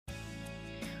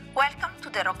Welcome to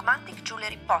the Rockmantic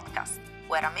Jewelry Podcast,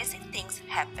 where amazing things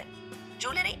happen.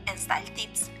 Jewelry and style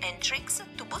tips and tricks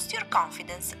to boost your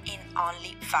confidence in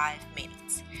only 5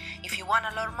 minutes. If you want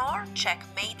to learn more, check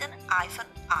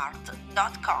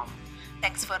maiden-art.com.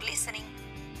 Thanks for listening.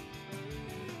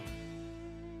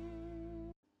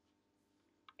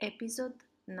 Episode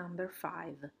number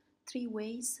 5. 3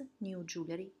 ways new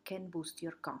jewelry can boost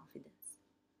your confidence.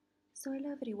 So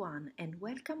hello everyone and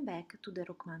welcome back to the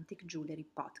Rockmantic Jewelry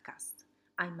Podcast.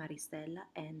 I'm Maristella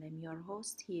and I'm your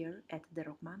host here at the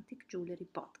Rockmantic Jewelry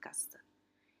Podcast.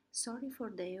 Sorry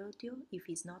for the audio if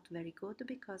it's not very good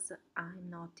because I'm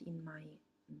not in my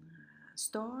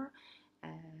store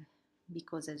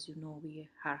because as you know we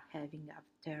are having a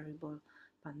terrible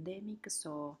pandemic,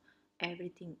 so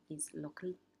everything is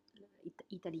local.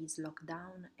 Italy is locked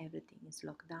down, everything is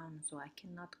locked down, so I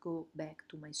cannot go back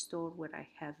to my store where I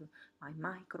have my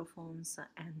microphones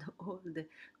and all the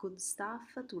good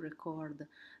stuff to record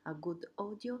a good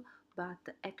audio,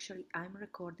 but actually I'm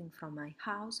recording from my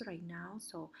house right now,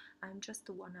 so I just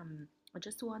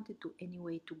wanted to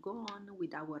anyway to go on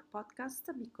with our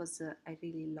podcast because I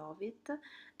really love it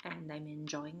and I'm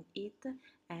enjoying it.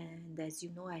 And as you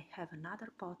know, I have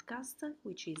another podcast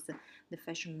which is the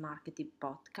Fashion Marketing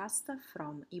Podcast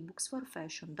from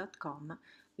ebooksforfashion.com,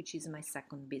 which is my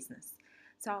second business.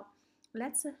 So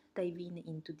let's dive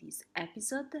into this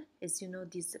episode. As you know,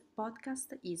 this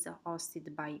podcast is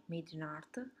hosted by Maiden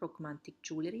Art Rockmantic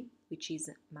Jewelry, which is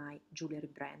my jewelry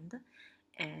brand,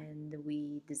 and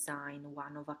we design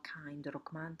one-of-a-kind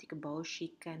romantic, boho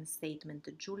chic and statement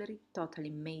jewelry totally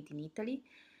made in Italy.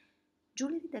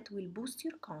 Jewelry that will boost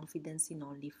your confidence in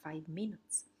only 5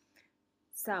 minutes.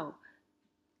 So,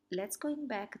 let's going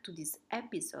back to this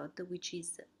episode, which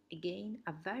is again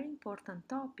a very important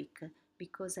topic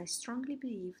because I strongly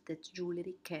believe that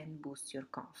jewelry can boost your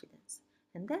confidence.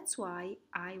 And that's why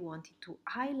I wanted to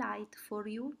highlight for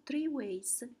you 3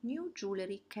 ways new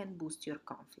jewelry can boost your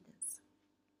confidence.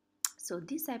 So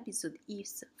this episode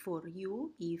is for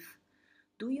you if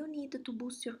do you need to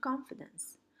boost your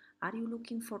confidence? Are you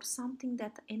looking for something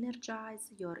that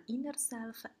energizes your inner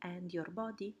self and your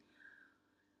body?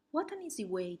 What an easy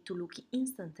way to look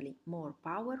instantly more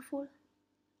powerful?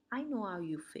 I know how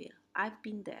you feel. I've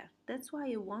been there. That's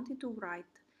why I wanted to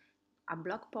write a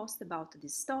blog post about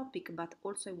this topic, but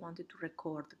also I wanted to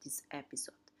record this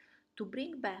episode to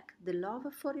bring back the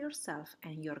love for yourself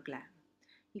and your glam.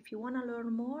 If you want to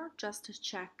learn more, just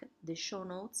check the show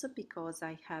notes because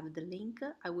I have the link.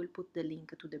 I will put the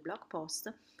link to the blog post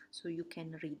so you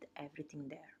can read everything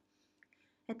there.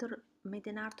 At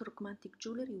Maiden Art Rockmantic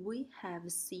Jewelry, we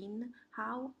have seen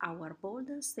how our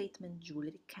bold statement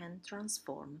jewelry can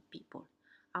transform people.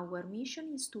 Our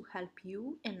mission is to help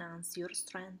you enhance your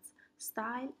strength,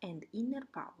 style, and inner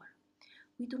power.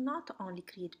 We do not only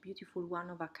create beautiful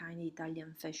one-of-a-kind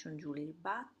Italian fashion jewelry,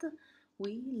 but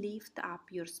we lift up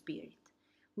your spirit.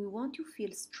 We want you to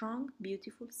feel strong,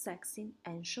 beautiful, sexy,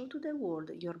 and show to the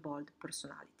world your bold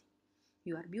personality.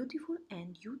 You are beautiful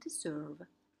and you deserve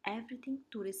everything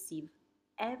to receive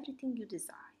everything you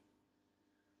desire.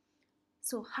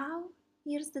 So how?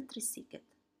 Here's the 3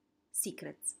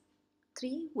 secrets.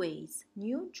 3 ways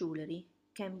new jewelry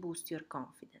can boost your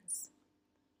confidence.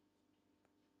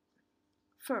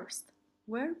 First,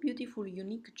 wear beautiful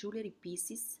unique jewelry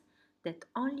pieces that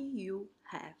only you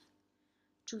have.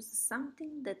 Choose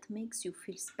something that makes you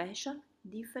feel special,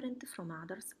 different from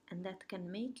others, and that can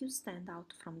make you stand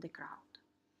out from the crowd.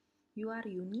 You are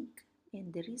unique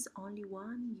and there is only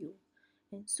one you,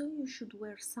 and so you should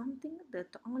wear something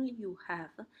that only you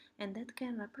have and that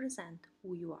can represent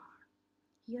who you are.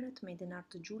 Here at Maiden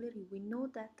Art Jewelry we know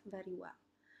that very well.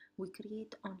 We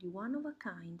create only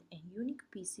one-of-a-kind and unique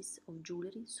pieces of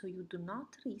jewelry so you do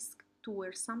not risk to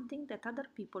wear something that other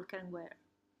people can wear.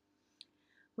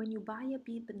 When you buy a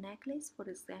bead necklace, for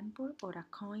example, or a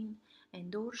coin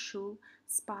and horseshoe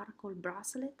sparkle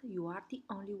bracelet, you are the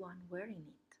only one wearing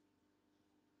it.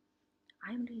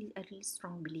 I really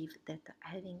strong believe that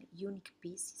having unique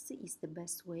pieces is the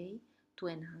best way to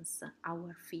enhance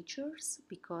our features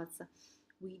because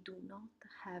we do not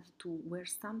have to wear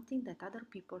something that other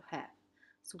people have.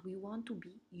 So we want to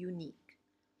be unique.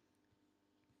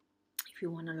 If you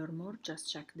want to learn more,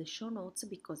 just check the show notes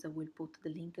because I will put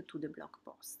the link to the blog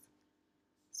post.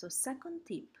 So second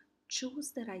tip,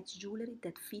 choose the right jewelry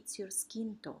that fits your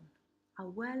skin tone. A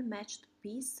well-matched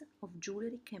piece of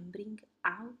jewelry can bring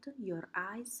out your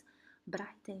eyes,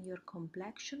 brighten your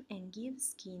complexion and give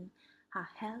skin a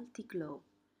healthy glow.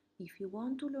 If you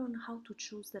want to learn how to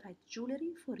choose the right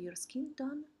jewelry for your skin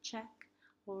tone, check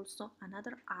also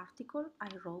another article I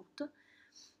wrote.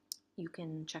 You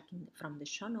can check from the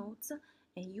show notes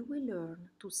and you will learn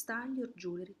to style your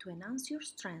jewelry to enhance your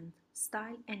strength,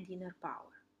 style, and inner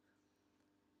power.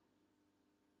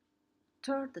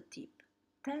 Third tip,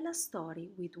 tell a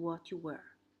story with what you wear.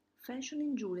 Fashion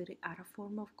and jewelry are a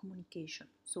form of communication,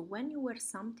 so when you wear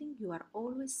something, you are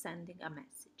always sending a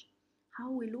message. How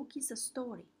we look is a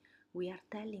story we are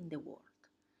telling the world.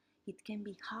 It can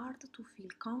be hard to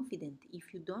feel confident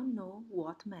if you don't know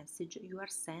what message you are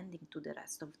sending to the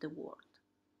rest of the world.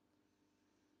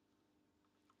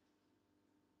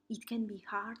 It can be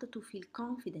hard to feel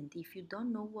confident if you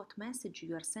don't know what message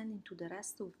you are sending to the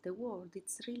rest of the world.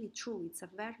 It's really true. It's a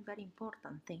very, very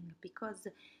important thing because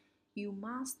you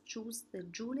must choose the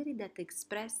jewelry that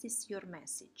expresses your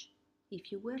message.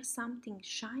 If you wear something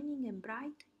shining and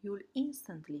bright, you'll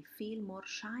instantly feel more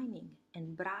shining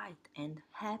and bright and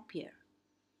happier.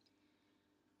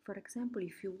 For example,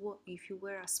 if you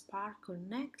wear a sparkle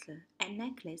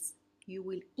necklace, you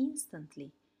will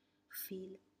instantly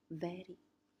feel very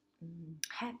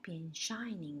happy and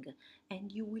shining,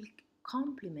 and you will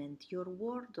complement your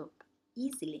wardrobe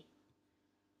easily.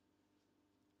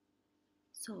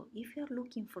 So if you're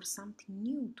looking for something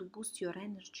new to boost your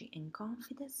energy and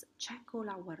confidence, check out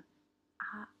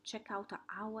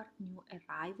our new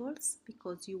arrivals,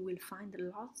 because you will find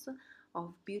lots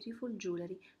of beautiful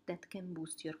jewelry that can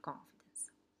boost your confidence.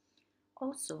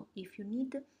 Also, if you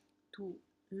need to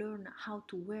learn how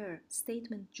to wear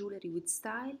statement jewelry with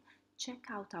style,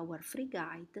 check out our free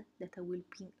guide that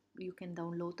you can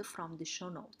download from the show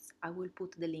notes. I will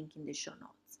put the link in the show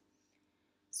notes.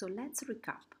 So let's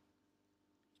recap.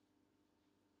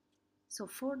 So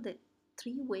for the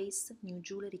 3 ways new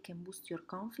jewelry can boost your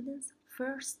confidence,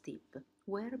 first tip,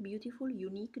 wear beautiful,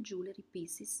 unique jewelry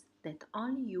pieces that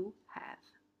only you have.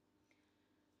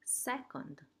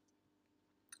 Second,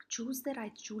 choose the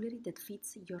right jewelry that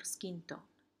fits your skin tone.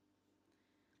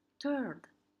 Third,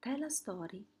 tell a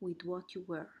story with what you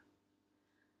wear.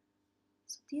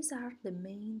 So these are the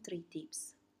main 3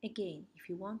 tips. Again, if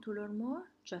you want to learn more,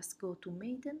 just go to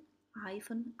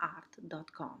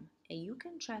maiden-art.com and you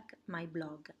can check my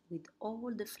blog with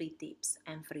all the free tips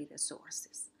and free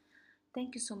resources.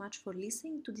 Thank you so much for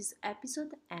listening to this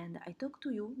episode, and I talk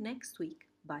to you next week.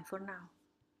 Bye for now.